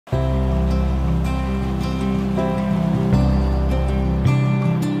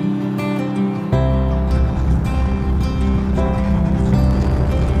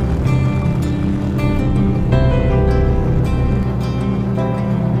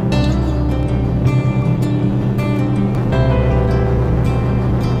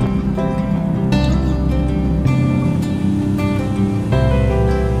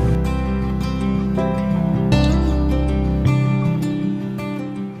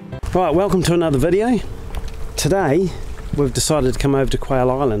Right, welcome to another video. Today we've decided to come over to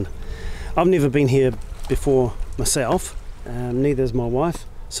Quail Island. I've never been here before myself, neither has my wife,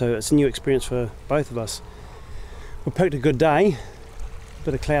 so it's a new experience for both of us. We picked a good day, a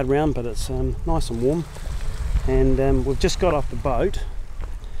bit of cloud round, but it's nice and warm, and we've just got off the boat,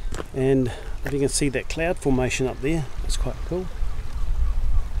 and if you can see that cloud formation up there, it's quite cool.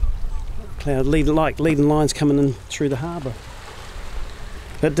 Cloud leading lines coming in through the harbour.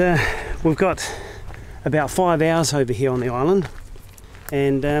 But we've got about 5 hours over here on the island,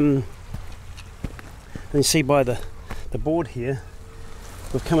 and you see by the board here,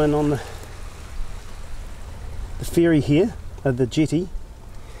 we've come in on the ferry here, the jetty,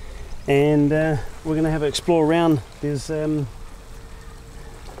 and we're going to have an explore around. There's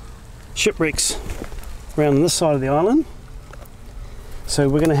shipwrecks around on this side of the island, so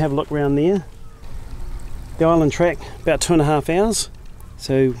we're going to have a look around there. The island track about 2.5 hours.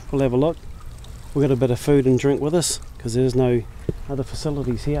 So we'll have a look. We've got a bit of food and drink with us because there's no other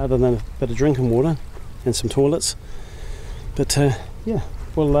facilities here other than a bit of drinking water and some toilets. But yeah,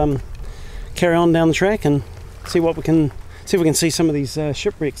 we'll carry on down the track and see what we can see. If we can see some of these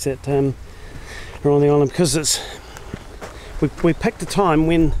shipwrecks that are on the island, because we picked a time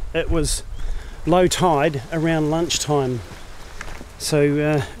when it was low tide around lunchtime,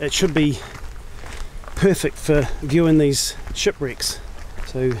 so it should be perfect for viewing these shipwrecks.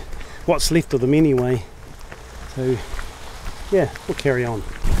 So what's left of them anyway. So yeah, we'll carry on.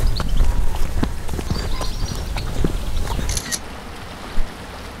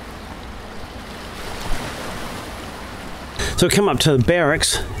 So we come up to the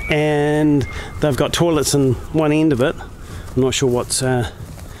barracks, and they've got toilets in one end of it. I'm not sure what's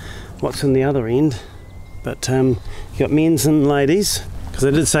in the other end, but you got men's and ladies, because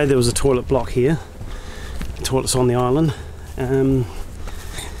they did say there was a toilet block here. Toilets on the island.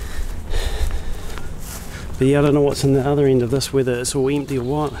 But yeah, I don't know what's in the other end of this, whether it's all empty or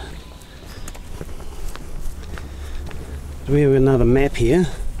what. We have another map here.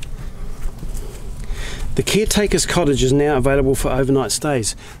 The caretaker's cottage is now available for overnight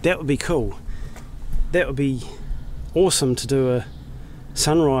stays. That would be cool. That would be awesome to do a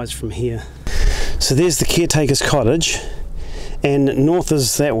sunrise from here. So there's the caretaker's cottage, and north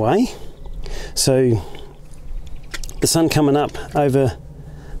is that way. So the sun coming up over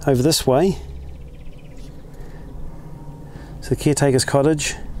this way. So the caretaker's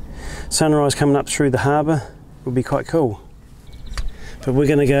cottage, sunrise coming up through the harbour would be quite cool. But we're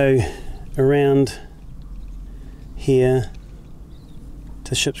going to go around here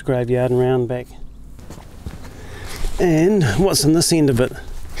to Ship's Graveyard and round back. And what's in this end of it?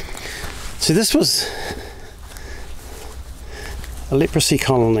 So this was a leprosy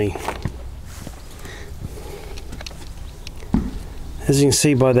colony. As you can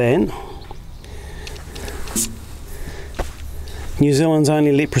see by that, New Zealand's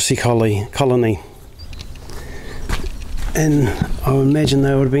only leprosy colony. And I would imagine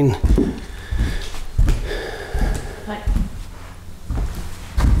they would have been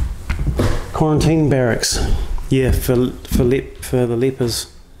quarantine barracks, yeah, for the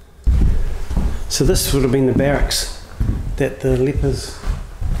lepers. So this would have been the barracks that the lepers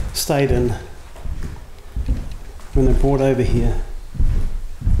stayed in when they brought over here.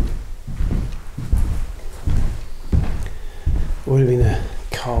 Would have been a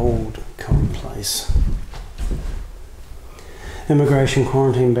cold place. Immigration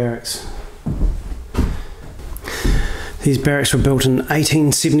quarantine barracks. These barracks were built in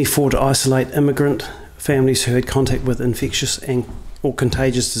 1874 to isolate immigrant families who had contact with infectious or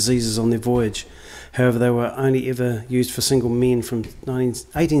contagious diseases on their voyage. However, they were only ever used for single men from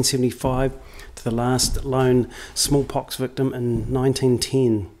 1875 to the last lone smallpox victim in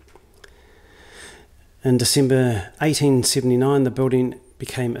 1910. In December 1879, the building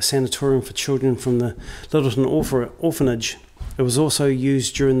became a sanatorium for children from the Lyttelton orphanage. It was also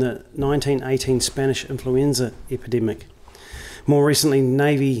used during the 1918 Spanish influenza epidemic. More recently,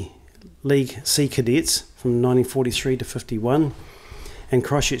 Navy League Sea Cadets from 1943 to 51 and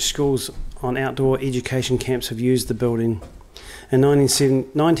Christchurch schools on outdoor education camps have used the building. In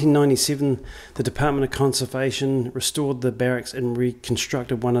 1997, the Department of Conservation restored the barracks and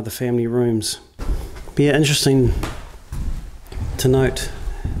reconstructed one of the family rooms. But yeah, interesting to note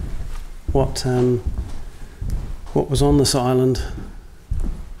what was on this island.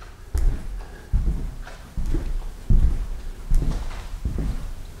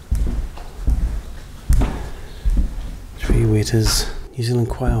 Tree wetters, New Zealand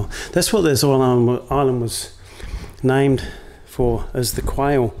quail. That's what this island was named for, is the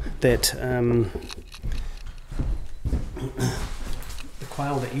quail that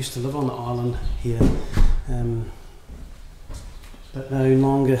quail that used to live on the island here, but no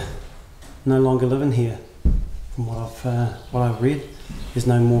longer living here. From what I've read, there's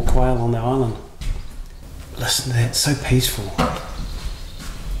no more quail on the island. Listen to that, it's so peaceful.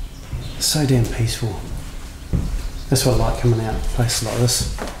 It's so damn peaceful. That's what I like coming out places like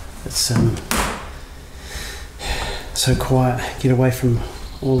this. It's so quiet, get away from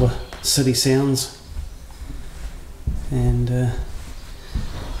all the city sounds. And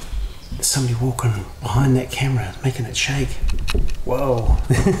somebody walking behind that camera, making it shake. Whoa.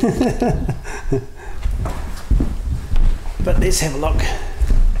 But let's have a look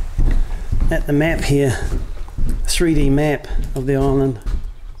at the map here, 3D map of the island.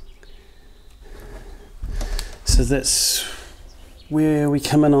 So that's where we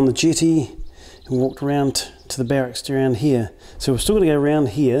come in on the jetty and walked around to the barracks around here. So we're still going to go around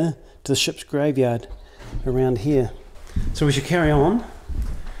here to the ship's graveyard around here. So we should carry on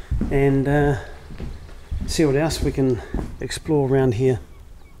and see what else we can explore around here.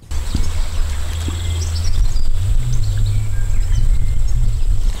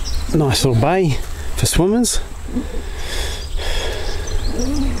 Nice little bay for swimmers. A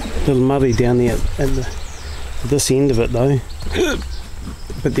little muddy down there at this end of it though,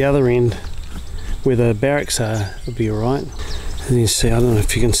 but the other end where the barracks are will be alright. And you see, I don't know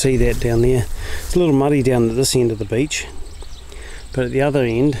if you can see that down there, it's a little muddy down at this end of the beach, but at the other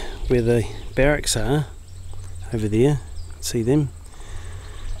end where the barracks are over there, see them,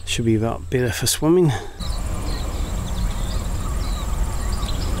 should be a lot better for swimming.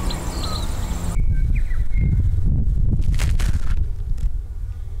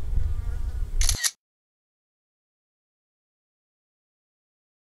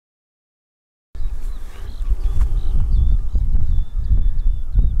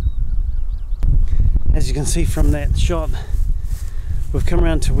 As you can see from that shot, we've come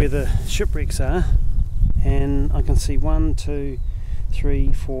around to where the shipwrecks are, and I can see 1, 2,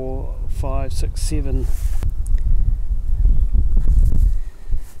 3, 4, 5, 6, 7.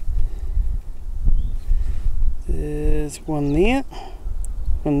 There's one there,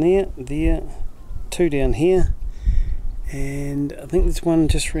 there, 2 down here, and I think there's one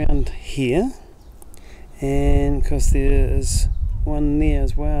just around here, and because there's one there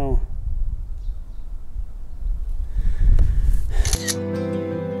as well.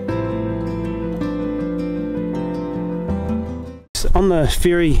 On the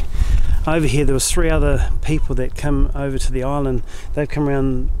ferry over here, there was 3 other people that come over to the island. They've come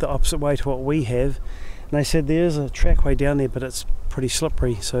around the opposite way to what we have, and they said there's a trackway down there, but it's pretty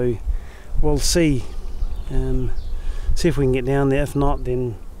slippery, so we'll see if we can get down there. If not,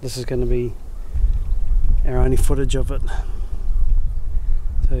 then this is going to be our only footage of it.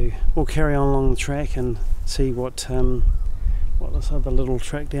 So we'll carry on along the track and see what this other little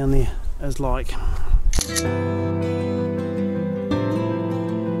track down there is like.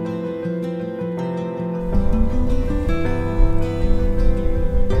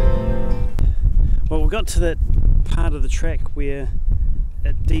 Well, we got to that part of the track where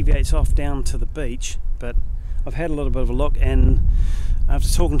it deviates off down to the beach, but I've had a little bit of a look, and after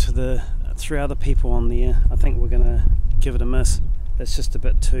talking to the 3 other people on there, I think we're going to give it a miss. It's just a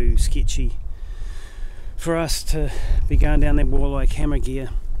bit too sketchy for us to be going down there with all our camera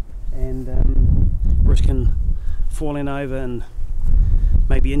gear and risking falling over and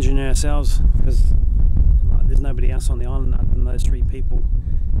maybe injuring ourselves, because there's nobody else on the island other than those 3 people,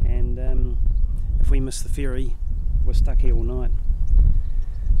 and if we miss the ferry, we're stuck here all night.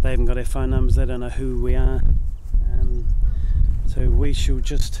 They haven't got our phone numbers, they don't know who we are, so we shall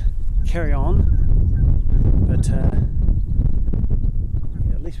just carry on, but yeah,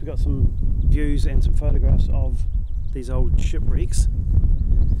 at least we got some views and some photographs of these old shipwrecks.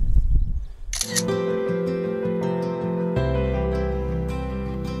 So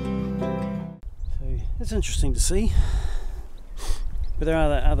it's interesting to see, but there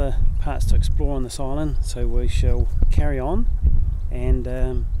are other parts to explore on this island, so we shall carry on and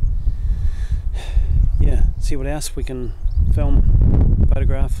yeah, see what else we can film,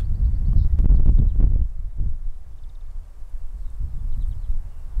 photograph.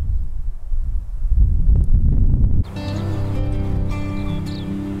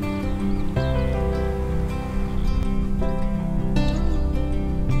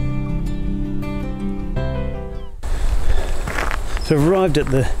 So we've arrived at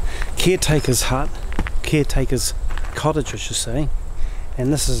the caretaker's hut, caretaker's cottage I should say,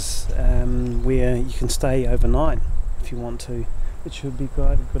 and this is where you can stay overnight if you want to, which should be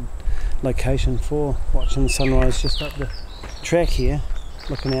quite a good location for watching the sunrise just up the track here,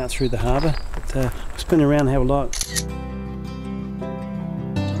 looking out through the harbour. But spin around and have a look.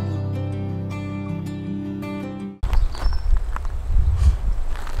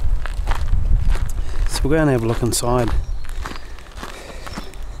 So we'll go and have a look inside.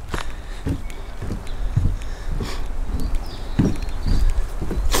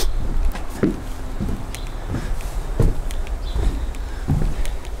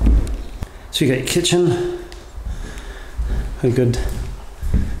 So you got your kitchen, a good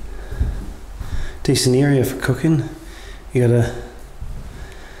decent area for cooking. You got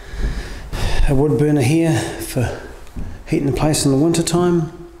a wood burner here for heating the place in the winter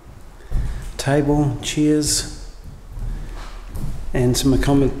time. Table, chairs, and some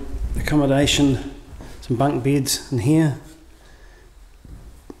accommodation, some bunk beds in here.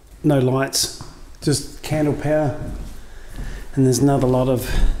 No lights, just candle power. And there's another lot of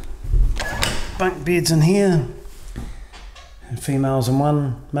bunk beds in here. And females in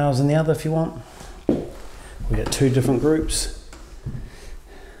one, males in the other if you want. We got two different groups.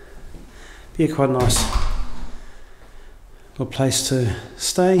 Yeah, quite a nice little place to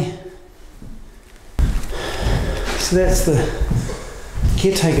stay. So that's the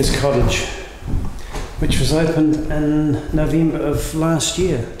caretaker's cottage, which was opened in November of last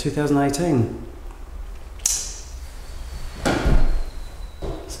year, 2018.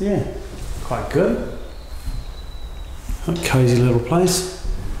 So yeah, quite good. A cosy little place.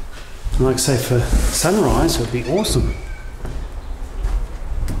 And like I say, for sunrise would be awesome.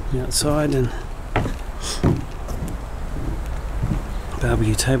 Outside, and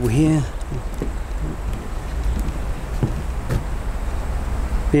barbecue table here.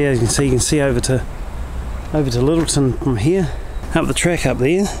 Yeah, as you can see over to Lyttelton from here. Up the track up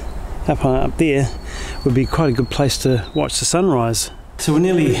there would be quite a good place to watch the sunrise. So we're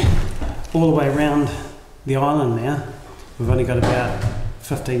nearly all the way around the island now. We've only got about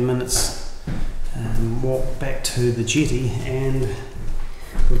 15 minutes walk back to the jetty, and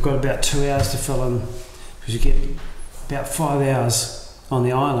we've got about 2 hours to fill in, because you get about 5 hours on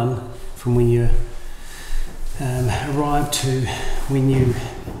the island from when you arrive to when you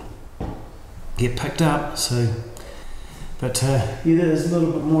get picked up. So, but yeah, there's a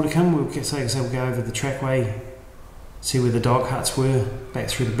little bit more to come. We'll go over the trackway, see where the dog huts were, back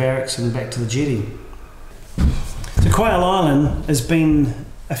through the barracks and back to the jetty. So Quail Island has been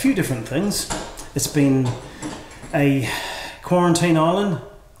a few different things. It's been a quarantine island,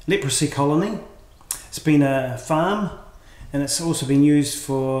 leprosy colony. It's been a farm, and it's also been used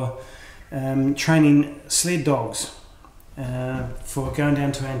for training sled dogs for going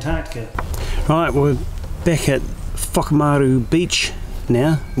down to Antarctica. Right, we're back at Whakamaru Beach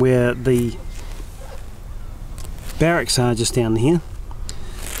now, where the barracks are just down here.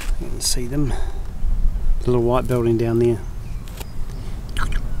 You can see them, the little white building down there.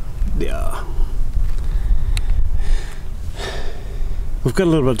 Yeah. We've got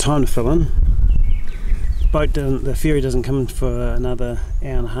a little bit of time to fill in. The ferry doesn't come for another hour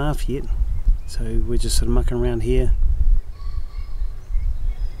and a half yet, so we're just sort of mucking around here.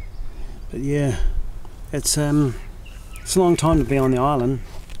 But yeah, it's a long time to be on the island,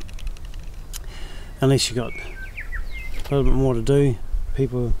 unless you got a little bit more to do.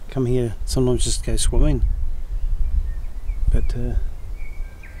 People come here sometimes just to go swimming, but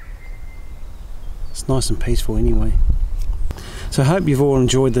it's nice and peaceful anyway. So I hope you've all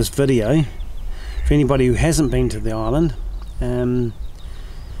enjoyed this video. For anybody who hasn't been to the island, yeah,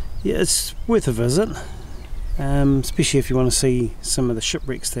 it's worth a visit, especially if you want to see some of the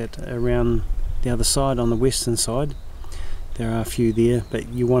shipwrecks that are around the other side, on the western side. There are a few there, but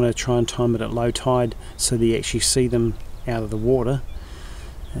you want to try and time it at low tide so that you actually see them out of the water.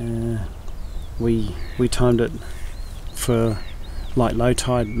 We timed it for like low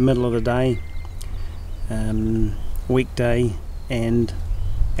tide, middle of the day, weekday, and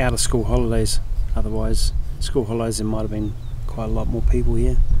out of school holidays. Otherwise, school holidays, there might have been quite a lot more people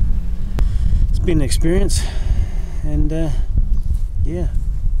here. It's been an experience, and yeah,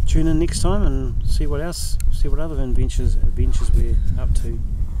 tune in next time and see what other adventures we're up to.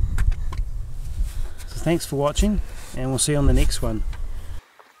 So thanks for watching, and we'll see you on the next one.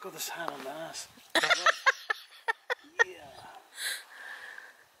 Got this hard on the ass. Yeah.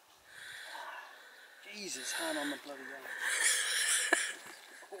 Jesus, hard on the bloody ass.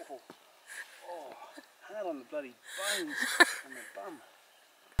 Oh, hard on the bloody bones and the bum.